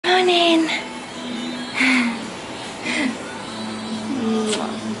morning.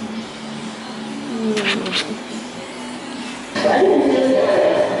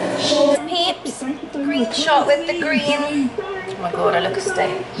 Peeps, green shot with the green. Oh my god, I look a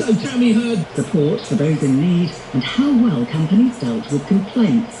state. So Tammy heard support for those in need and how well companies dealt with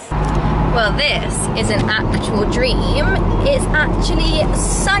complaints. Well, this is an actual dream. It's actually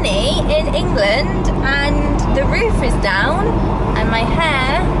sunny in England and the roof is down and my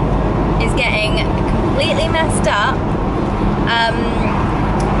hair is getting completely messed up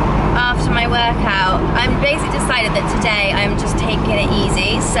after my workout. I'm basically decided that today I'm just taking it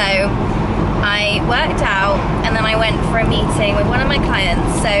easy. So I worked out and then I went for a meeting with one of my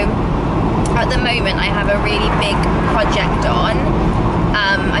clients. So at the moment I have a really big project on.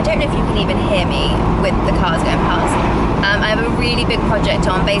 I don't know if you can even hear me with the cars going past. I have a really big project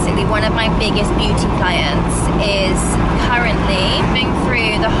on. Basically, one of my biggest beauty clients is currently going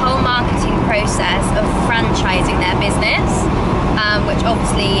through the whole marketing process of franchising their business, which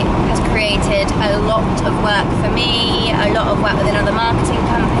obviously has created a lot of work for me, a lot of work with another marketing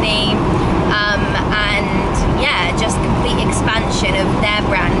company, and yeah, just complete expansion of their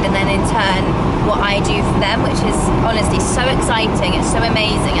brand, and then in turn what I do for them, which is honestly so exciting. It's so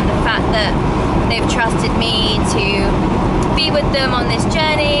amazing, and the fact that they've trusted me to be with them on this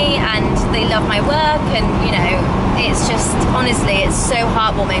journey and they love my work, and you know, it's just honestly, it's so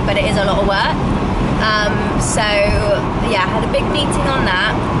heartwarming, but it is a lot of work. So yeah, I had a big meeting on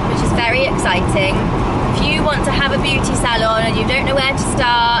that, which is very exciting. If you want to have a beauty salon and you don't know where to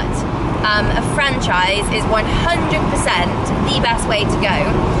start, a franchise is 100% the best way to go.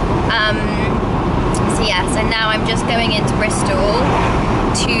 So yeah, so now I'm just going into Bristol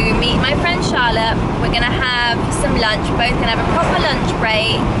to meet my friend Charlotte. We're gonna have some lunch, we're both gonna have a proper lunch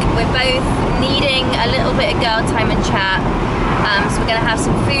break. We're both needing a little bit of girl time and chat. So we're gonna have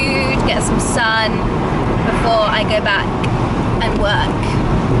some food, get some sun before I go back and work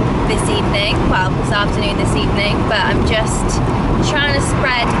this evening, well, this afternoon, this evening, but I'm just trying to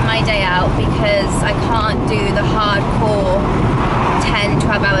spread my day out because I can't do the hardcore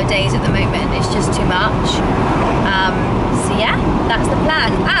 10-12 hour days at the moment. It's just too much. So yeah, that's the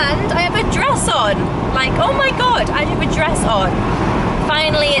plan. And I have a dress on. Like, oh my god, I have a dress on.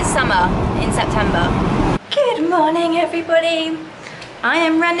 Finally, it's summer in September. Good morning, everybody. I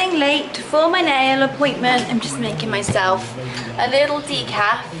am running late for my nail appointment. I'm just making myself a little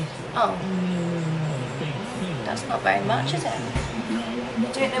decaf. Oh, that's not very much, is it? I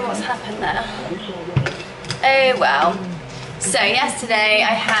don't know what's happened there. Oh well. So yesterday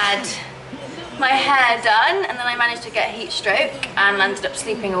I had my hair done and then I managed to get heat stroke and ended up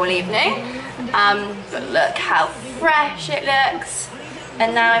sleeping all evening. But look how fresh it looks.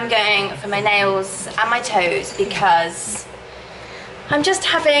 And now I'm going for my nails and my toes because I'm just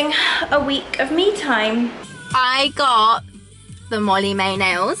having a week of me time. I got the Molly May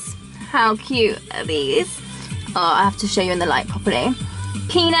nails. How cute are these? Oh, I have to show you in the light properly.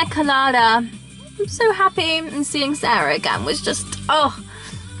 Pina Colada. I'm so happy, and seeing Sarah again was just, oh,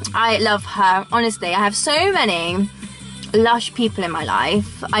 I love her. Honestly, I have so many lush people in my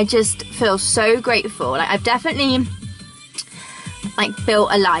life. I just feel so grateful. Like, I've definitely like built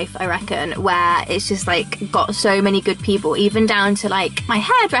a life, I reckon, where it's just like got so many good people, even down to like my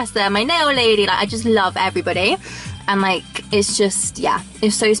hairdresser, my nail lady. Like, I just love everybody. And like, it's just, yeah,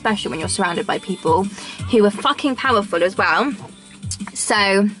 it's so special when you're surrounded by people who are fucking powerful as well.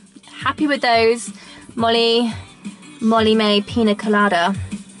 So happy with those. Molly May Pina Colada.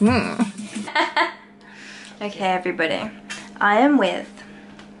 Okay, everybody, I am with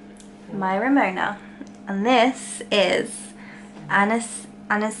my Ramona, and this is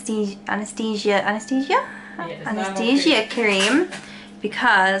anesthesia cream,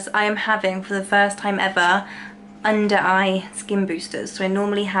 because I am having, for the first time ever, under eye skin boosters. So I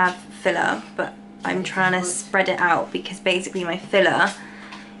normally have filler, but I'm trying to spread it out because basically my filler,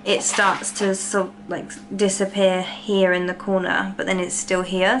 it starts to sort of like disappear here in the corner, but then it's still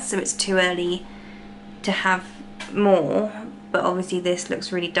here, so it's too early to have more. But obviously this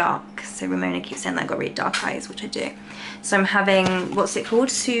looks really dark, so Ramona keeps saying that I've got really dark eyes, which I do. So I'm having, what's it called?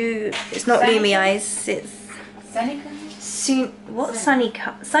 It's not Lumi Eyes, it's Sunnycos. So Lumi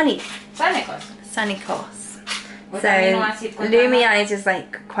Eyes is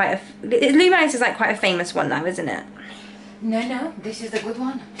like quite a famous one now, isn't it? No, this is the good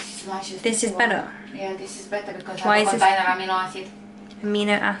one. This is better. Yeah, this is better because why I is this amino acid.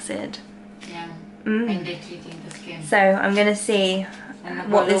 Amino acid. Yeah. And they treating the skin. So I'm gonna see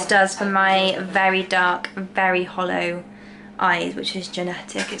what this does for my very dark, very hollow eyes, which is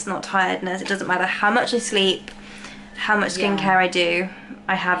genetic. It's not tiredness. It doesn't matter how much I sleep, how much skincare I do,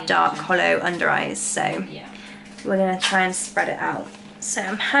 I have dark hollow under eyes, so we're gonna try and spread it out. So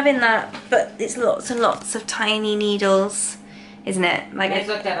I'm having that, but it's lots and lots of tiny needles, isn't it? Like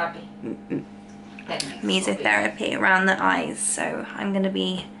Mesotherapy. mesotherapy around the eyes, so I'm gonna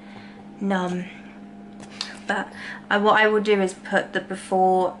be numb. But what I will do is put the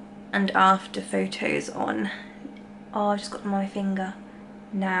before and after photos on. Oh, I've just got them on my finger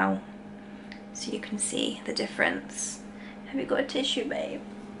now, so you can see the difference. Have you got a tissue, babe?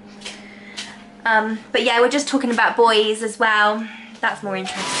 But yeah, we're just talking about boys as well. That's more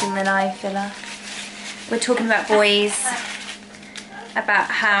interesting than eye filler. We're talking about boys, about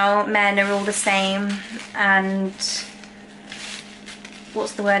how men are all the same, and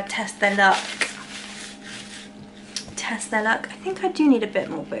what's the word, test their luck. Test their luck. I think I do need a bit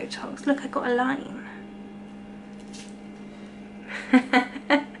more Botox. Look, I got a line.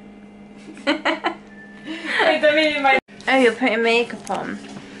 Oh, you're putting makeup on.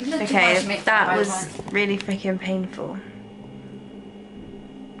 Okay, that was really freaking painful.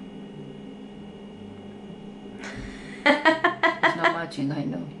 It's not matching, I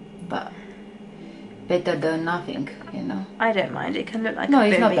know, but better than nothing, you know. I don't mind. It can look like No, a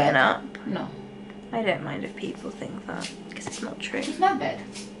it's bit not beaten bad. up. No, I don't mind if people think that, because it's not true. it's not bad.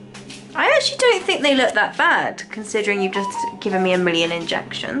 I actually don't think they look that bad, considering you've just given me a million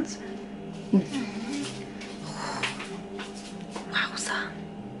injections. Wowza.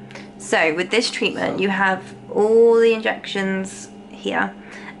 So with this treatment, you have all the injections here,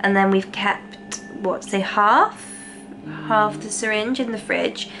 and then we've kept, what, say half the syringe in the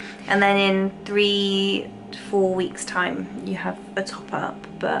fridge, and then in 3 to 4 weeks time you have a top up.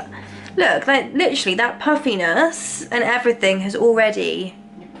 But look, like literally that puffiness and everything has already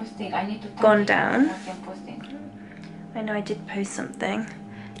gone down. I know I did post something,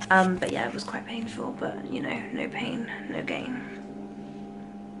 but yeah, it was quite painful, but you know, no pain, no gain.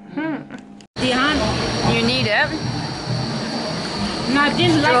 You need it.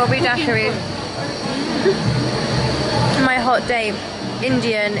 Strawberry daiquiris. My hot day,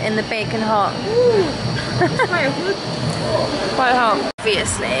 Indian in the bacon hot. Quite hot.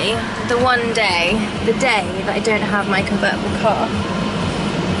 Obviously, the one day, the day that I don't have my convertible car,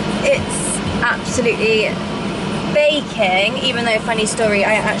 it's absolutely baking, even though, funny story,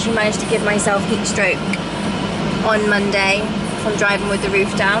 I actually managed to give myself heat stroke on Monday from driving with the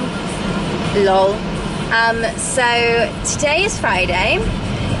roof down. Lol. So today is Friday,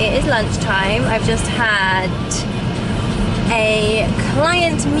 it is lunchtime. I've just had a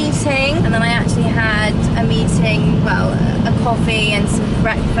client meeting, and then I actually had a meeting, well, a coffee and some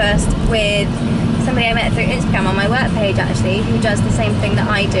breakfast with somebody I met through Instagram on my work page actually, who does the same thing that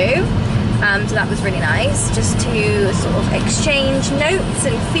I do. So that was really nice, just to sort of exchange notes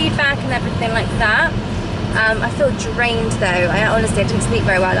and feedback and everything like that. I feel drained though. I honestly didn't sleep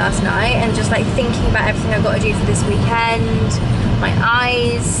very well last night, and just like thinking about everything I've got to do for this weekend, my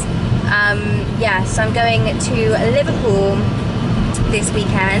eyes. Yeah, so I'm going to Liverpool this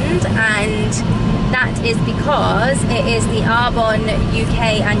weekend, and that is because it is the Arbon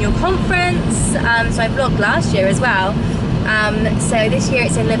UK annual conference. So I vlogged last year as well. So this year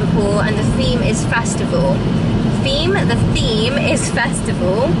it's in Liverpool, and the theme is festival. The theme is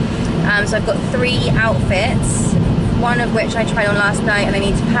festival. So I've got 3 outfits, one of which I tried on last night and I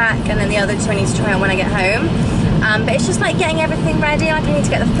need to pack, and then the other 2 I need to try on when I get home. But it's just like getting everything ready. Like I need to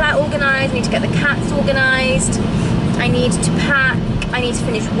get the flat organised, I need to get the cats organised, I need to pack, I need to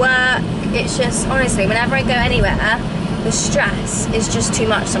finish work. It's just, honestly, whenever I go anywhere, the stress is just too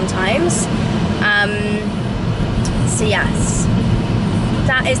much sometimes. So yes,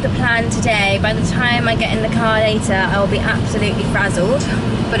 that is the plan today. By the time I get in the car later, I will be absolutely frazzled,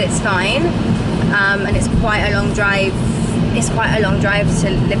 but it's fine. And it's quite a long drive. It's quite a long drive to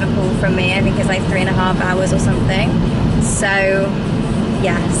Liverpool from me. I think it's like 3.5 hours or something. So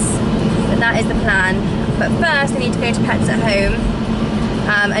yes, but that is the plan. But first I need to go to Pets at Home.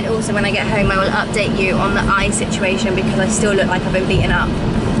 And also when I get home I will update you on the eye situation, because I still look like I've been beaten up,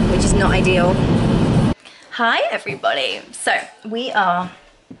 which is not ideal. Hi everybody. So we are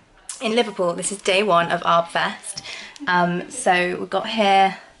in Liverpool. This is day 1 of Arbfest. So we got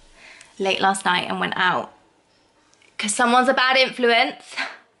here late last night and went out because someone's a bad influence.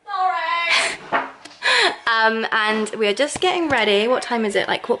 Sorry. And we are just getting ready. What time is it?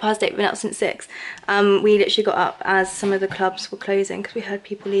 Like 8:15. We've been out since 6. We literally got up as some of the clubs were closing because we heard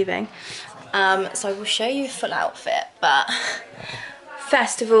people leaving. So I will show you a full outfit, but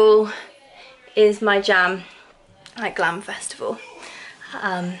festival is my jam, like glam festival.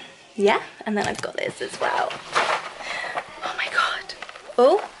 Yeah, and then I've got this as well. Oh my god.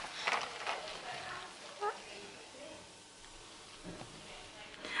 Oh.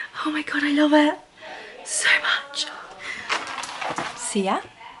 Oh my god, I love it so much. So yeah,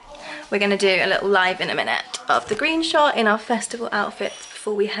 we're gonna do a little live in a minute of the green shot in our festival outfits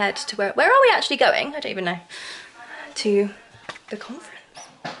before we head to where are we actually going? I don't even know. To the conference.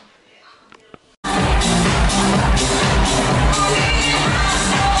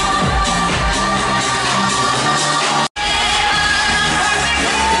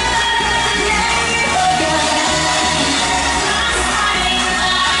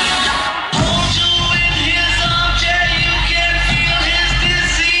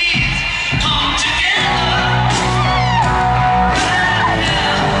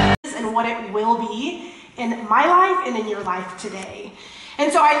 What it will be in my life and in your life today.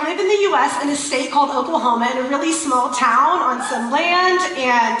 And so I live in the US in a state called Oklahoma, in a really small town on some land,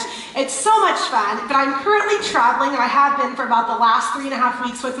 and it's so much fun. But I'm currently traveling, and I have been for about the last 3.5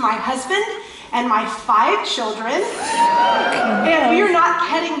 weeks with my husband and my 5 children. And we are not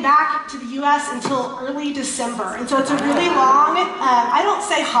heading back to the US until early December. And so it's a really long, I don't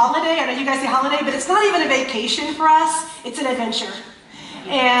say holiday, I know you guys say holiday, but it's not even a vacation for us, it's an adventure.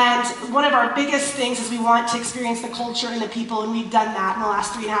 And one of our biggest things is we want to experience the culture and the people, and we've done that in the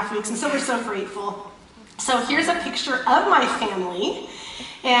last 3.5 weeks, and so we're so grateful. So here's a picture of my family,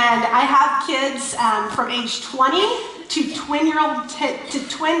 and I have kids from age 20 to twin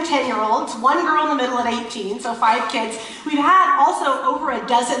 10-year-olds, 1 girl in the middle at 18, so 5 kids. We've had also over a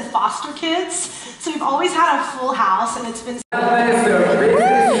dozen foster kids, so we've always had a full house, and it's been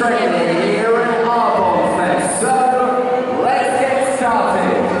Business training here at Arbfest. So let's get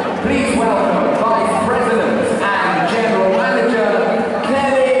started. Please welcome Vice President and General Manager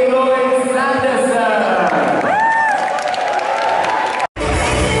Kelly Lloyd-Sanderson.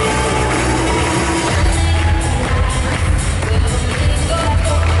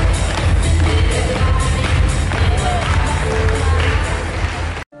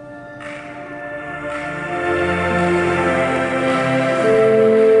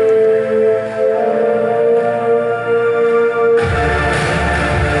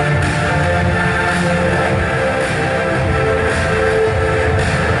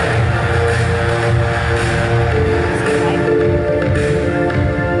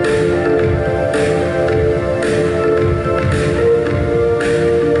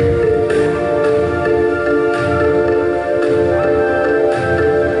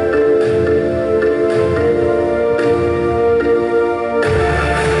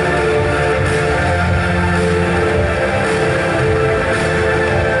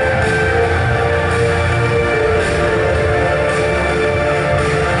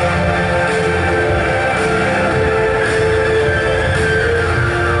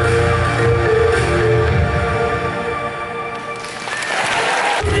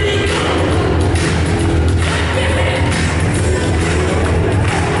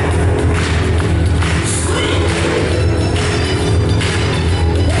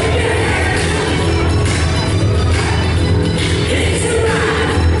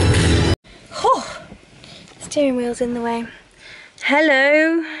 Steering wheel's in the way.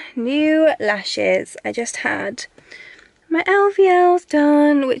 Hello, new lashes. I just had my LVLs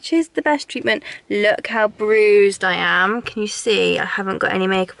done, which is the best treatment. Look how bruised I am. Can you see? I haven't got any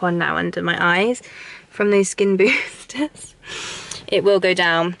makeup on now under my eyes from those skin boosters. It will go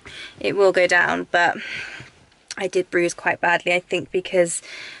down. It will go down, but I did bruise quite badly, I think, because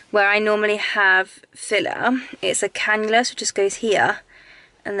where I normally have filler, it's a cannula, so it just goes here.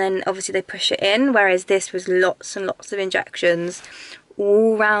 And then obviously they push it in, whereas this was lots and lots of injections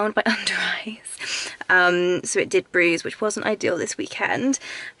all round my under eyes. So it did bruise, which wasn't ideal this weekend,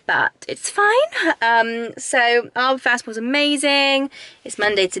 but it's fine. So Arbfest was amazing. It's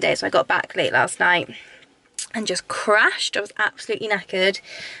Monday today, so I got back late last night and just crashed. I was absolutely knackered.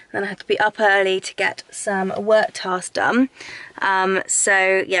 And then I had to be up early to get some work tasks done.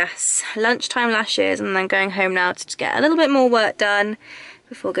 So yes, lunchtime lashes, and then going home now to get a little bit more work done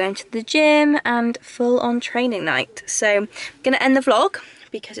before going to the gym and full on training night. So I'm gonna end the vlog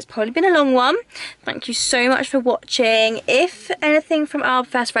because it's probably been a long one. Thank you so much for watching. If anything from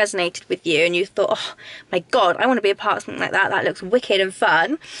Arbfest resonated with you and you thought, oh my god, I want to be a part of something like that, that looks wicked and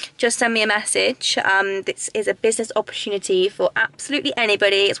fun, just send me a message. This is a business opportunity for absolutely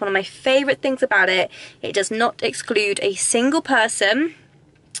anybody. It's one of my favourite things about it. It does not exclude a single person.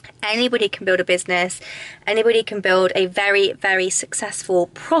 Anybody can build a business. Anybody can build a very, very successful,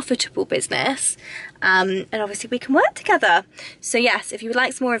 profitable business. And obviously we can work together. So yes, if you would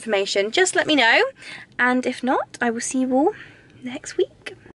like some more information, just let me know. And if not, I will see you all next week.